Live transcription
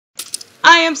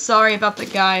am sorry about the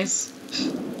guys.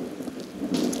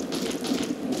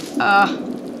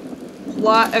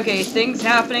 What? Okay, things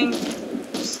happening.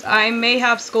 I may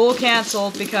have school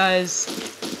canceled because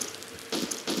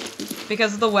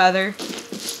of the weather.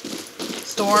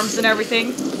 Storms and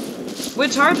everything.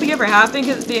 Which hardly ever happens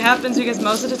because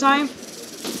most of the time,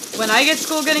 when I get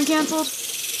school getting canceled,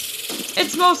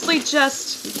 it's mostly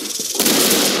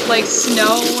just like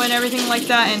snow and everything like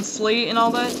that, and sleet and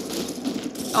all those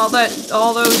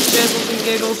jizzles and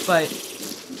giggles, but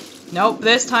nope,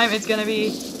 this time it's gonna be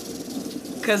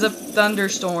because of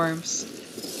thunderstorms,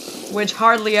 which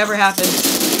hardly ever happens.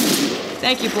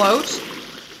 Thank you, Bloat.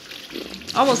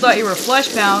 Almost thought you were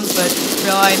Fleshbound, but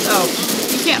realized, oh,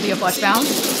 you can't be a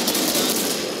Fleshbound.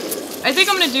 I think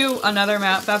I'm gonna do another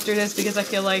map after this because I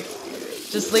feel like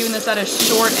just leaving this at a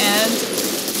short end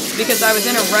because I was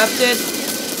interrupted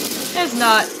is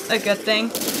not a good thing.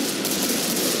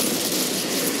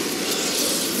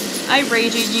 I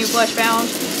rage at you, Fleshbound.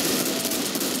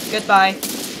 Goodbye.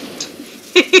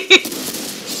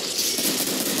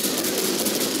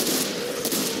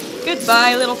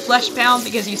 Goodbye, little Fleshbound,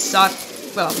 because you suck.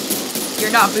 Well,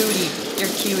 you're not booty. You're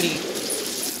cutie.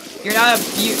 You're not a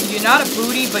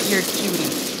booty, but you're cutie.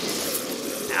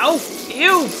 Ow!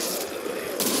 Ew!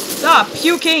 Stop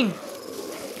puking!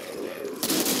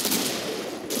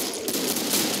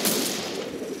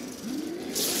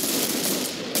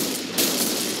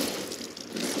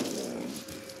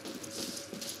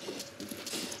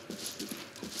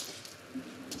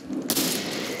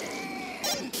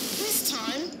 This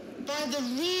time, by the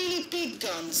really big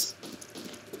guns.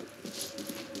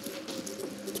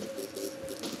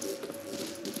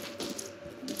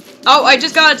 Oh, I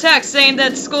just got a text saying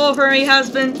that school for me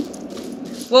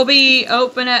will be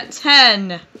open at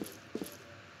 10.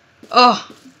 Oh,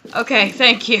 okay,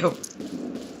 thank you.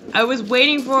 I was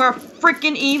waiting for a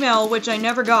freaking email, which I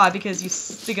never got because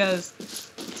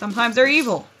sometimes they're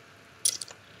evil.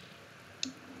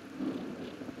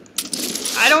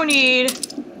 I don't need...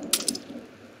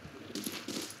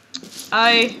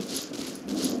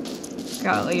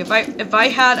 Golly, if I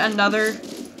had another...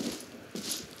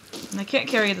 I can't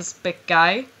carry this big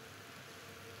guy.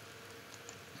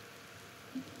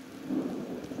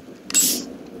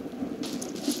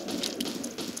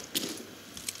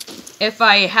 If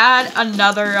I had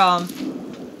another, oh,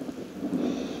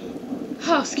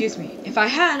 excuse me. If I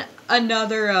had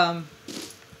another,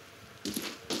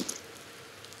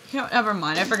 you know, never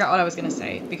mind. I forgot what I was gonna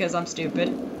say because I'm stupid.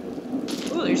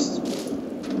 Ooh, there's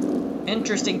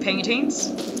interesting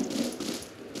paintings.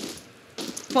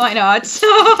 Why not?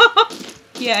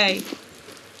 Yay.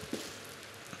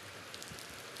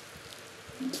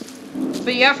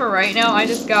 But yeah, for right now, I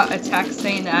just got a text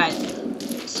saying that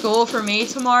school for me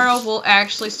tomorrow will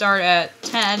actually start at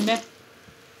 10.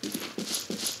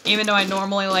 Even though I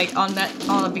normally, like,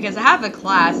 because I have a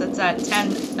class that's at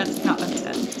 10, that's not at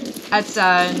 10. That's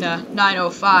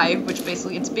 9:05, which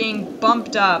basically, it's being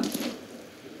bumped up.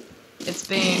 It's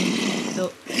being...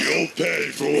 You'll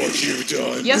pay for what you've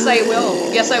done. Yes, I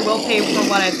will. Yes, I will pay for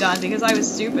what I've done, because I was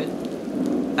stupid.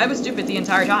 I was stupid the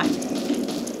entire time.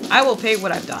 I will pay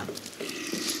what I've done.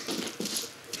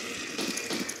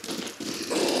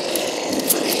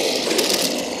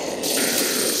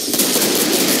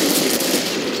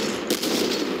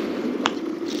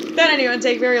 That didn't even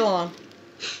take very long.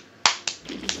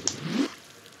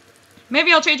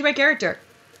 Maybe I'll change my character.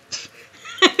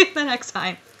 The next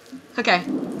time. Okay.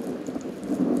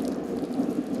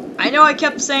 I know I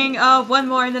kept saying, oh, one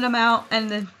more and then I'm out,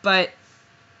 but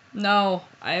no,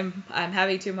 I'm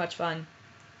having too much fun.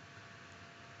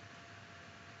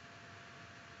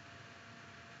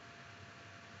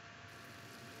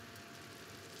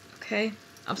 Okay,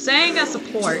 I'm saying a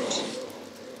support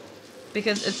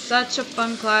because it's such a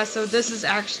fun class. So this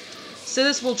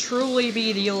will truly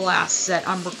be the last set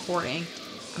I'm recording.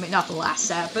 I mean, not the last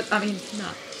set, but I mean, no.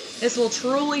 This will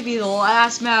truly be the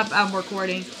last map I'm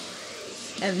recording.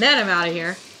 And then I'm out of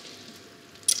here.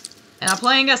 And I'm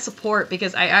playing as support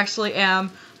because I actually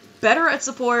am better at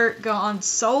support on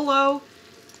solo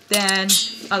than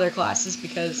other classes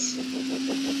because...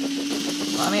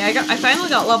 Well, I mean, I finally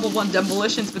got level 1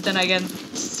 demolitions, but then again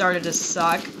started to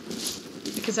suck.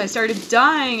 Because I started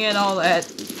dying and all that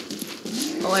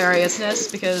hilariousness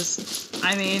because,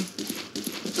 I mean,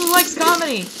 who likes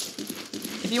comedy?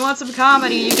 If you want some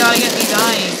comedy, you gotta get me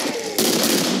dying.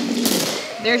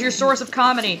 There's your source of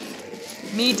comedy.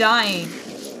 Me dying.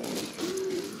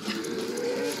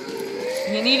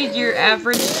 You need your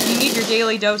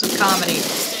daily dose of comedy.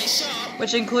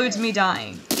 Which includes me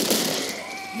dying.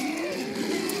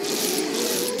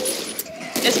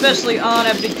 Especially on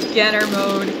a beginner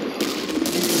mode.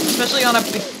 Especially on a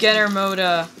beginner mode,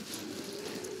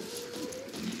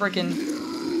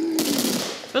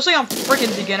 especially on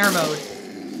frickin' beginner mode.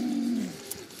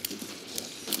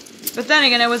 But then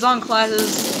again, it was on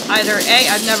classes either A,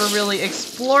 I've never really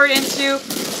explored into,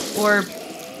 or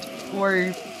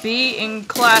B, in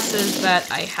classes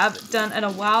that I haven't done in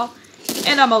a while,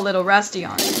 and I'm a little rusty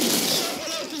on. Shop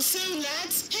will open soon,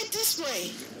 lads. Head this way.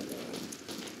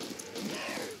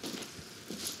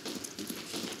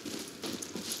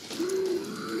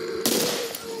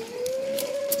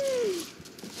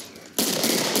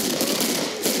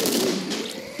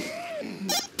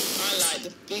 I like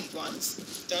the big ones,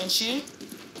 don't you?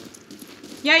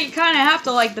 Yeah, you kind of have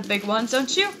to like the big ones,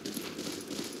 don't you?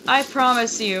 I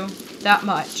promise you that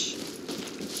much.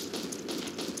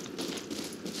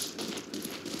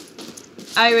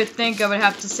 I would think I would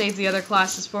have to save the other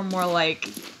classes for more, like,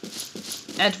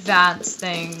 advanced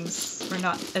things. Or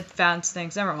not advanced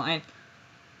things, never mind.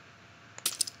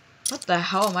 What the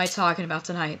hell am I talking about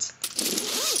tonight?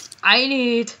 I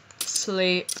need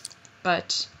sleep,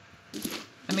 but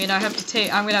I mean, I'm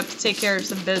gonna have to take care of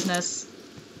some business.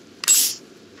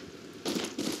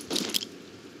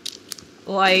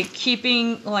 Like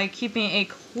keeping a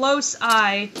close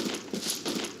eye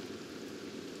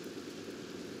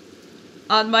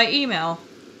on my email,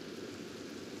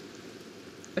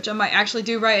 which I might actually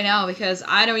do right now because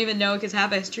I don't even know because I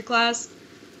have a history class.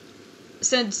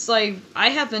 Since like I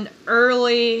have an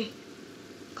early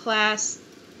class,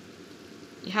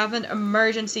 you have an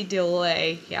emergency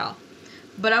delay, yeah.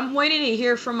 But I'm waiting to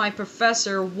hear from my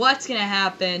professor what's gonna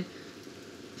happen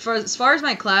for as far as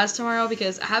my class tomorrow,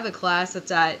 because I have a class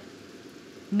that's at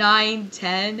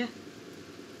 9:10,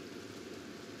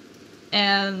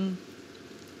 and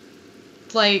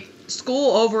like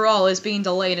school overall is being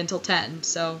delayed until 10,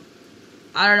 so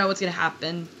I don't know what's gonna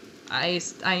happen. I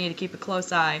need to keep a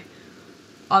close eye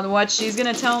on what she's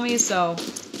gonna tell me, so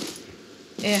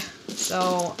yeah.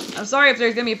 So I'm sorry if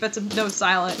there's gonna be bits of no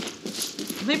silent.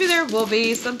 Maybe there will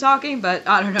be some talking, but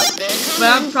I don't know.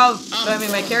 But I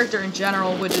mean, my character in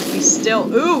general would just be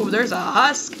still. Ooh, there's a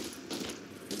husk.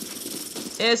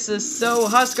 This is so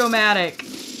husk-o-matic.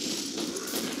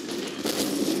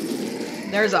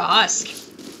 There's a husk.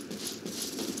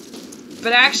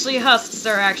 But actually, husks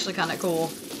are actually kind of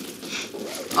cool.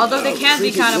 Although they can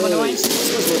be kind of annoying.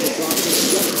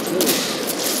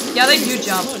 Yeah, they do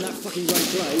jump.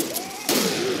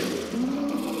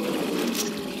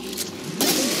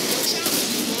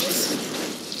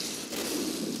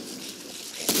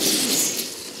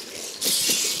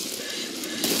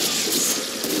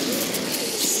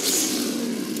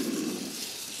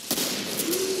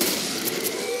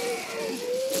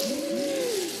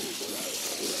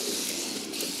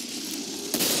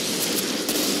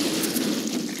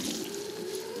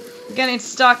 Getting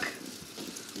stuck.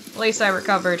 At least I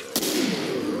recovered.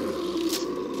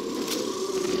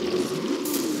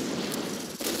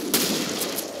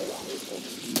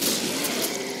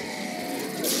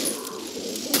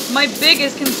 My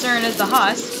biggest concern is the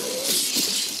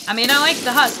husk. I mean, I like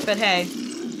the husk, but hey.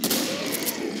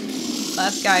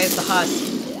 Last guy is the husk.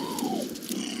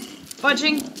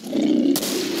 Fudging.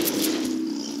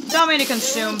 Tell me to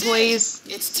consume, please.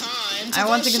 It's time. I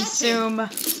want to consume.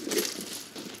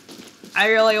 I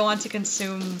really want to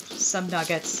consume some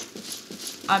nuggets.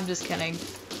 I'm just kidding.